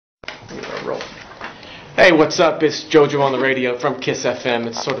roll. Hey, what's up? It's Jojo on the radio from Kiss FM.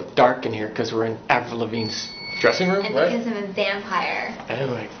 It's sort of dark in here because we're in Avril Lavigne's dressing room, and right? Because I'm a vampire. Oh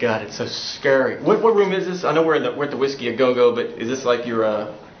my God, it's so scary. What room is this? I know we're at the Whisky a Go-Go, but is this like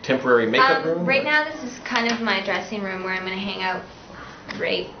your temporary makeup room? Right now, this is kind of my dressing room where I'm going to hang out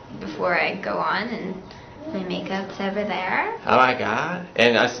right before I go on, and my makeup's over there. Oh my God!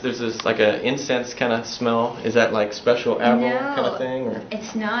 And there's this like a incense kind of smell. Is that like special Avril kind of thing? Or?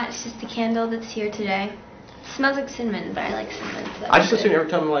 It's not. It's just the candle that's here today. It smells like cinnamon, but I like cinnamon. So I just assume every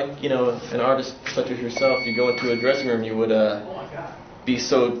time, like, you know, an artist such as yourself, you go into a dressing room, you would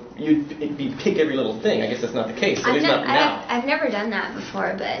you'd be pick every little thing. I guess that's not the case. At least not now. I've never done that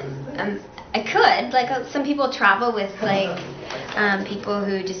before, but I could. Like some people travel with like people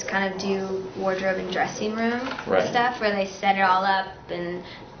who just kind of do wardrobe and dressing room stuff, where they set it all up and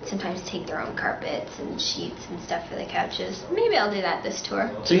sometimes take their own carpets and sheets and stuff for the couches. Maybe I'll do that this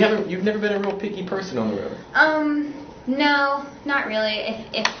tour. So you've never been a real picky person on the road? No, not really.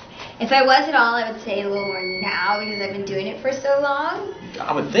 If I was at all, I would say a little more now because I've been doing it for so long.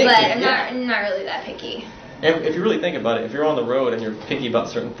 I would think. But I'm not really that picky. And if you really think about it, if you're on the road and you're picky about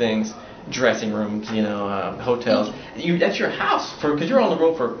certain things, dressing rooms, you know, hotels, that's your house because you're on the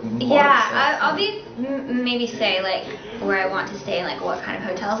road for months. Yeah, I'll maybe say like where I want to stay and like what kind of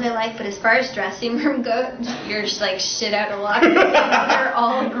hotels I like. But as far as dressing room goes, you're just like shit out of luck. They're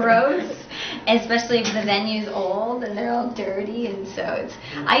all gross, especially if the venue's old and they're all dirty. And so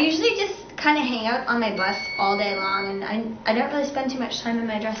I usually just kind of hang out on my bus all day long, and I don't really spend too much time in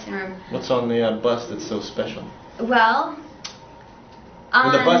my dressing room. What's on the bus that's so special? Well,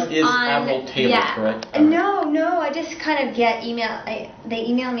 the bus is Avril Taylor, correct? No, I just kind of get they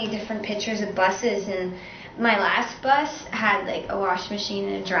email me different pictures of buses, and my last bus had like a washing machine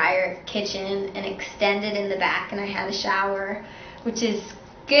and a dryer, kitchen, and extended in the back, and I had a shower, which is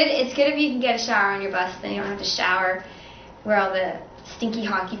good. It's good if you can get a shower on your bus, then you don't have to shower where all the stinky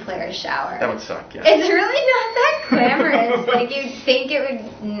hockey players shower. That would suck, yeah. It's really not that glamorous. Like you'd think it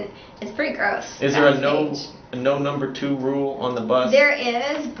would. It's pretty gross. Is there a no number 2 rule on the bus? There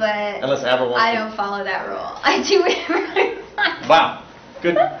is, but unless Avril wants I don't follow that rule. I do whatever I want. Wow,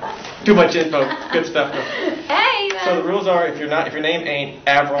 good. Too much info. Good stuff. Hey, man. So the rules are: if your name ain't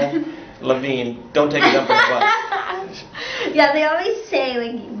Avril Lavigne, don't take a dump on the bus. Yeah, they always say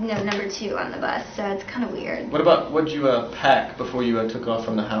like number 2 on the bus, so it's kind of weird. What'd you pack before you took off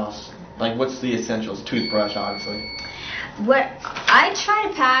from the house? Like, what's the essentials? Toothbrush, obviously. What I try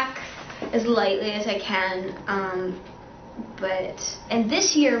to pack as lightly as I can, and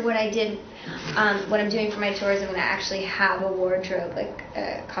this year what I did, what I'm doing for my tours, I'm going to actually have a wardrobe, like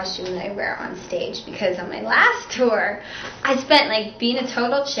a costume that I wear on stage, because on my last tour, I spent like being a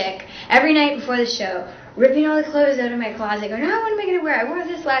total chick every night before the show, ripping all the clothes out of my closet, going, oh, what am I going to wear? I wore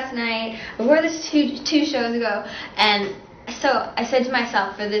this last night, I wore this two shows ago, and so I said to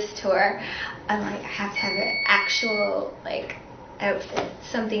myself for this tour, I'm like, I have to have an actual like outfit,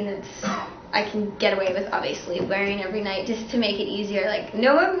 something that's I can get away with obviously wearing every night just to make it easier. Like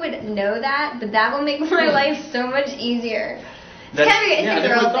no one would know that, but that will make my life so much easier. It's a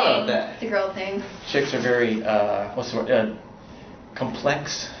girl thing. It's a girl thing. Chicks are very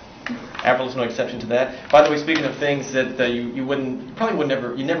complex. Avril is no exception to that. By the way, speaking of things that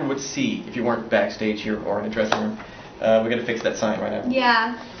you never would see if you weren't backstage here or in a dressing room, we're gonna fix that sign right now.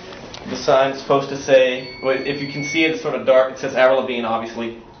 Yeah. The sign's supposed to say, well, if you can see it, it's sort of dark. It says Avril Lavigne,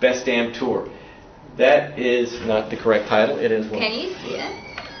 obviously, Best Damn Tour. That is not the correct title. It is what? Can you see it?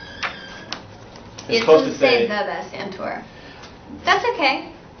 It's supposed to say the Best Damn Tour. That's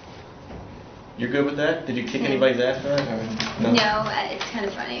okay. You're good with that? Did you kick anybody's ass for that? Or no? No, it's kind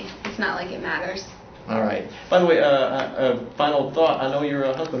of funny. It's not like it matters. All right. By the way, final thought. I know your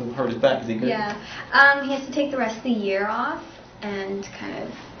husband hurt his back. Is he good? Yeah. He has to take the rest of the year off and kind of,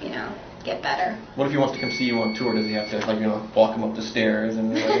 get better. What if he wants to come see you on tour? Does he have to, walk him up the stairs?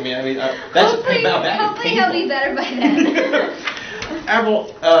 And hopefully he'll be better by then.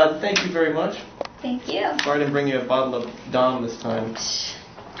 Avril, thank you very much. Thank you. Sorry I didn't bring you a bottle of Dom this time.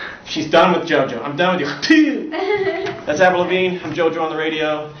 She's done with Jojo. I'm done with you. That's Avril Lavigne. I'm Jojo on the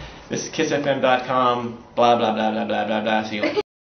radio. This is KissFM.com. Blah, blah, blah, blah, blah, blah, blah. See you later.